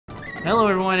Hello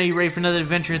everyone, are you ready for another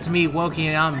adventure? It's me, Wokey,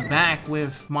 and I'm back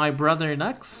with my brother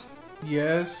Knux.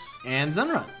 Yes. And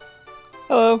Zenrot.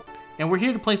 Hello. And we're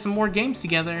here to play some more games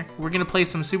together. We're gonna play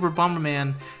some Super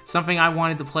Bomberman, something I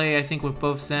wanted to play, I think, with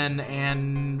both Zen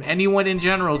and anyone in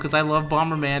general, because I love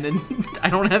Bomberman and I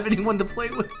don't have anyone to play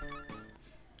with.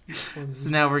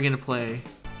 So now we're gonna play.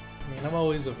 I mean, I'm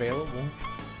always available.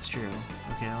 It's true.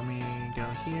 Okay, let me go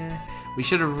here. We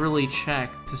should have really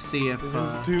checked to see if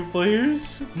There's 2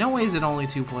 players? No way is it only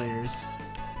 2 players.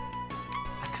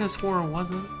 I could have sworn it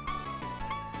wasn't.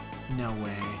 No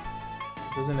way.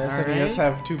 Doesn't SNES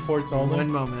have 2 ports only?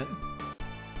 One moment.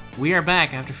 We are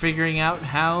back after figuring out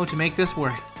how to make this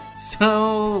work.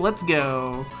 So, let's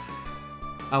go.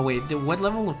 Oh wait, what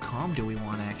level of calm do we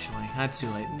want actually? That's too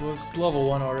late. Well, it's level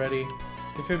 1 already.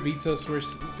 If it beats us, we're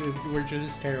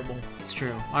just terrible. It's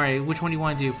true. Alright, which one do you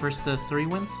want to do? First the 3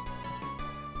 wins?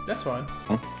 That's fine.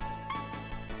 Huh?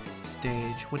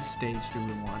 Stage. What stage do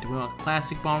we want? Do we want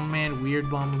classic Bomberman, weird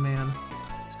Bomberman?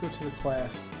 Let's go to the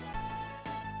class.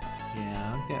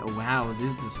 Yeah, okay. Wow,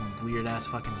 this is some weird ass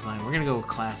fucking design. We're gonna go with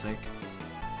classic.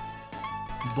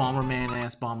 Bomberman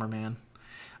ass Bomberman.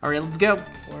 Alright, let's go.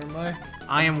 Where am I?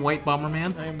 I am white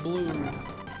Bomberman. I am blue.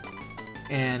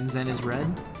 And Zen is red.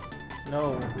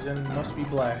 No, Zen must be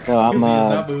black. No, I'm he is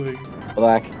not moving.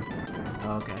 black.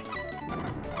 Okay.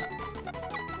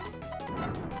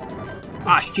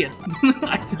 Ah, shit.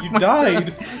 You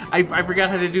died! I forgot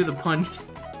how to do the punch.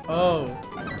 Oh.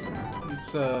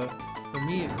 It's, for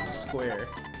me it's square.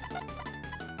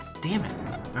 Damn it.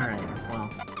 Alright, well.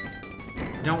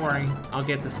 Don't worry, I'll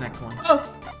get this next one. Oh!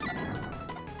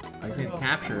 Oh, he's gonna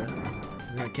capture it.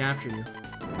 He's gonna capture you.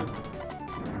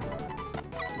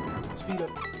 Speed up.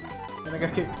 And I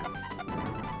got kicked.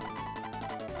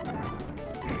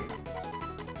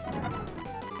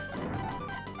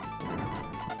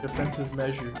 Defensive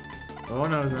measure. Oh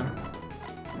no, Zen.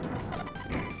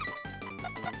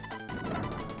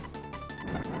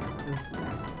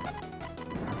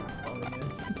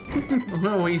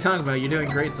 What are you talking about? You're doing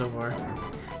great so far.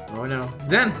 Oh no.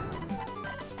 Zen!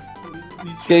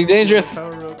 Getting dangerous.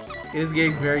 Power-ups. It is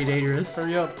getting very dangerous.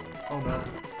 Hurry up. Oh no.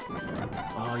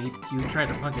 Oh, you tried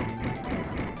to fucking...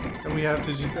 And we have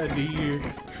to just end it here.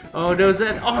 Oh no,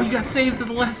 Zen! Oh, you got saved at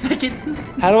the last second!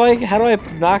 How do I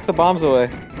knock the bombs away?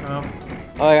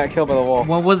 Oh, I got killed by the wall.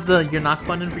 What was your knock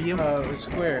button for you?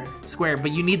 Square. Square,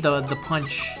 but you need the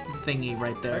punch thingy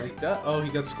right there. Oh, he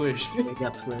got squished. It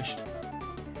got squished.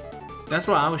 That's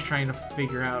what I was trying to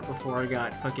figure out before I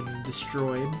got fucking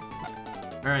destroyed.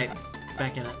 Alright,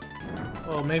 back in it.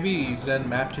 Well, maybe Zen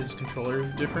mapped his controller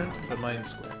different, but mine's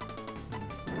square.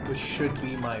 Which should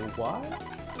be my Y?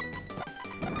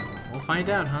 We'll find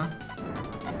out, huh?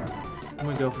 I'm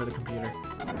gonna go for the computer.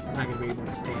 He's not gonna be able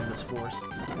to stand this force.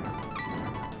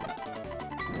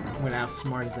 I'm gonna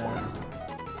outsmart his ass.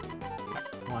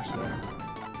 Watch this.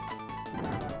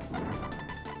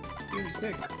 You're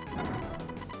sick.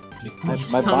 My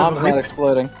bomb's not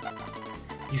exploding.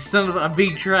 You son of a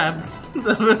big traps.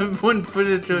 One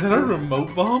footage Is that a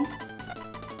remote bomb?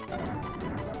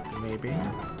 Maybe.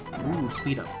 Ooh,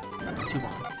 speed up. 2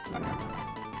 bombs.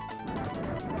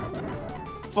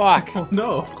 Fuck. Oh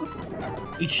no.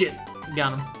 Eat shit.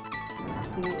 Got him.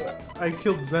 I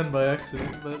killed Zen by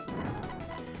accident, but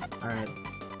Alright.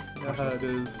 that's how it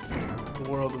is. The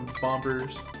world of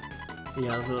bombers.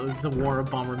 Yeah, the war of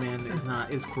Bomberman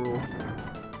is cruel.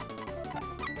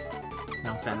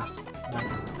 Now I'm fast.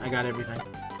 I got everything.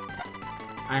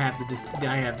 I have the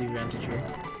advantage here.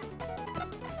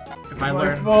 If I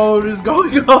learn. My phone is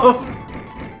going off.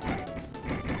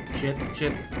 Shit.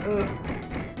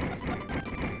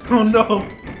 Oh no.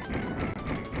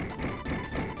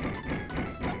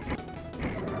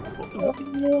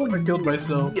 I killed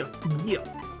myself. Yeah. It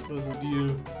wasn't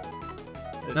you.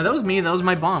 No, that was me. That was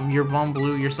my bomb. Your bomb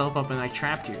blew yourself up, and I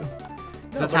trapped you. No,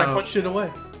 That's but how I punched it away.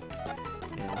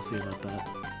 Yeah, we'll see about that.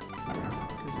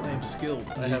 Because I am skilled.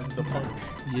 I have the punch.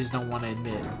 You just don't want to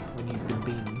admit when you've been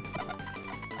beaten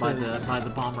by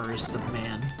the bomberist, the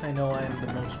man. I know I am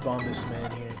the most bombest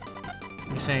man here.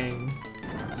 You're saying,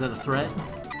 is that a threat?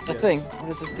 That Yes. thing. What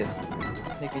does this do?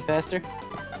 Make me faster?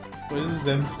 What is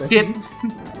Zen saying? Shit.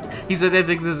 He said, I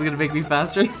think this is gonna make me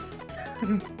faster.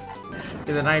 And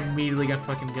then I immediately got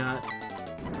fucking got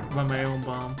by my own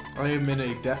bomb. I am in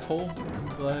a death hole.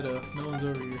 I'm glad no one's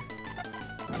over here.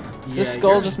 Does this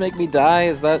skull just make me die?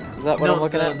 Is that what I'm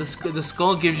looking at? The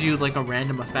skull gives you like a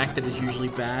random effect that is usually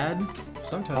bad.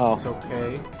 Sometimes it's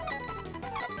okay.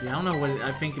 Yeah, I don't know what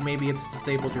I think. Maybe it's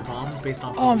disabled your bombs based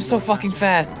off. Oh, I'm so fucking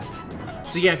fast.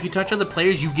 So yeah, if you touch other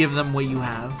players, you give them what you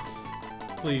have.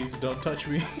 Please don't touch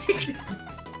me.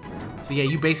 So yeah,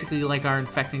 you basically like are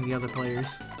infecting the other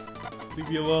players. Leave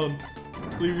me alone.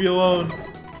 Leave me alone.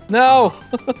 No!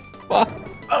 Fuck.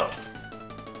 Oh!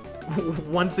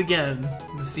 Once again,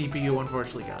 the CPU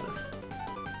unfortunately got us.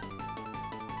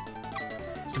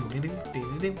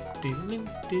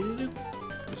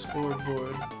 The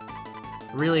scoreboard.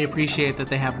 Really appreciate that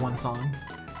they have one song.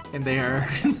 And they are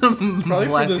It's probably for this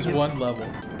blasting it. one level.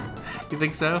 You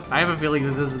think so? I have a feeling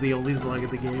that this is the only song in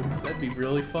the game. That'd be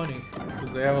really funny,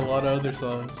 because they have a lot of other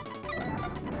songs.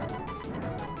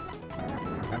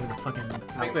 I'm gonna fucking...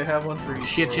 I think they have one for each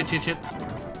Shit, world. shit, shit, shit.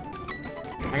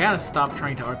 I gotta stop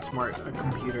trying to outsmart a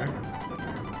computer.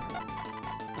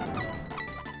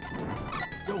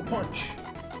 Yo, punch!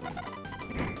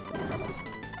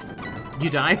 You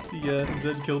died? Yeah,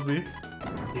 Zen killed me.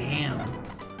 Damn.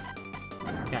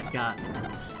 Got.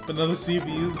 Another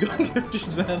CPU's going after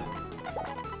Zen.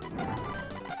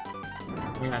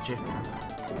 We got you.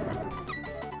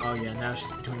 Oh yeah, now it's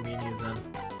just between me and you, Zen.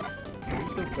 You're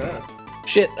so fast.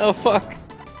 Shit, oh fuck.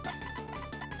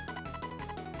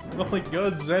 Oh my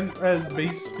god, Zen has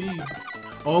base speed.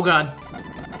 Oh god.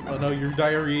 Oh no, you're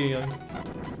diarrheaing.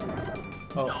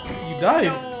 Oh, you died!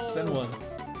 no. Zen won.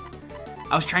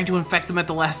 I was trying to infect them at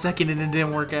the last second and it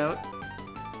didn't work out.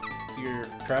 So you're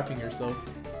trapping yourself.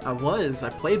 I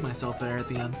played myself there at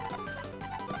the end.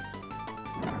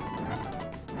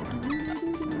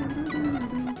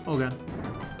 Oh god.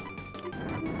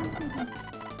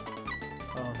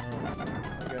 Oh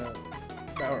no.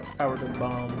 I got power to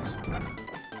bombs.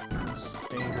 It's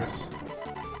dangerous.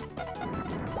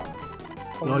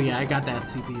 Oh yeah, I got that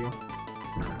CPU.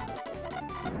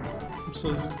 I'm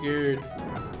so scared.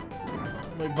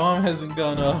 My bomb hasn't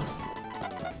gone off.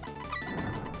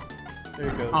 There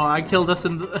you go. Oh, I killed us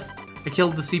in the... I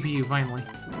killed the CPU finally.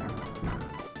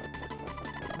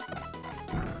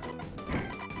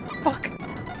 Fuck.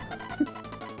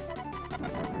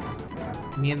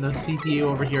 Me and the CPU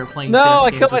over here are playing No, death I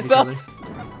games killed with each myself. other.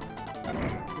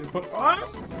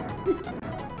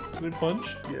 Did it punch?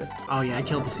 Yeah, Oh yeah, I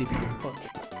killed the CPU. punch.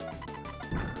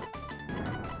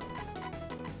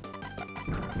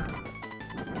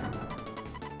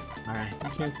 Alright. You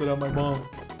can't set out my bomb.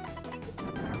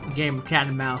 Game of cat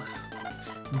and mouse.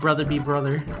 Brother be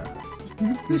brother.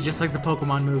 This is just like the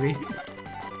Pokemon movie.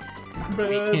 We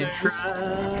can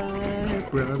try,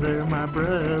 brother, my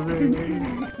brother.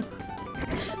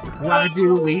 Why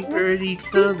do we hurt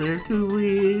each other? Do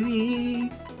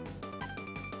we?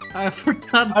 I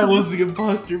forgot. I was the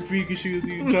imposter Pikachu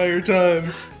the entire time.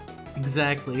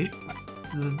 Exactly.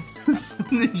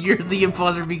 You're the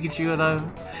imposter Pikachu and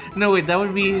I'm... No, wait, that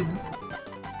would be...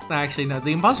 Actually, no.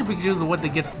 The imposter Pikachu is the one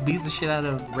that beats the shit out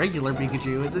of regular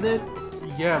Pikachu, isn't it?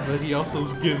 Yeah, but he also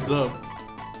gives up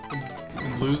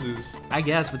and loses. I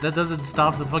guess, but that doesn't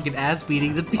stop the fucking ass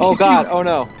beating that Pikachu... Oh god, oh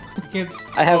no. You can't.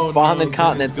 I have oh, bomb no, and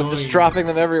continents. Zen I'm is just going. dropping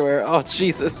them everywhere. Oh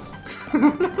Jesus.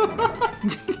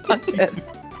 I'm dead.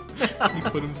 He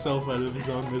put himself out of his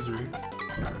own misery.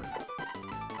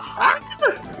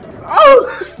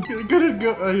 Oh! Gonna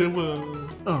go.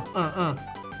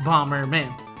 Bomberman.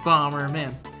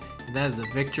 Bomberman. That is a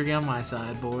victory on my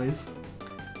side, boys.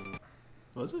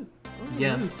 Was it? Oh,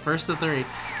 Yeah, it is. first of 3.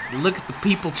 Look at the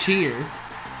people cheer.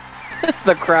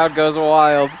 The crowd goes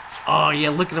wild. Oh yeah,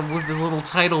 look at him with his little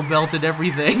title belt and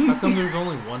everything. How come there's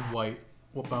only one white?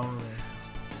 What Bomberman?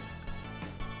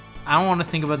 I don't want to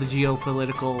think about the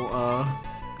geopolitical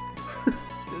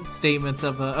statements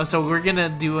of so we're gonna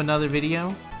do another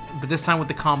video, but this time with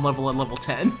the comm level at level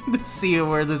 10 to see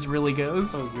where this really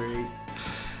goes. Oh great.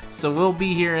 So we'll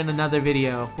be here in another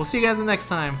video. We'll see you guys the next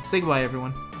time. Say goodbye,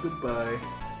 everyone. Goodbye.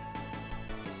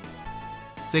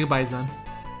 Say goodbye, Zen.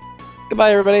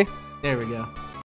 Goodbye, everybody. There we go.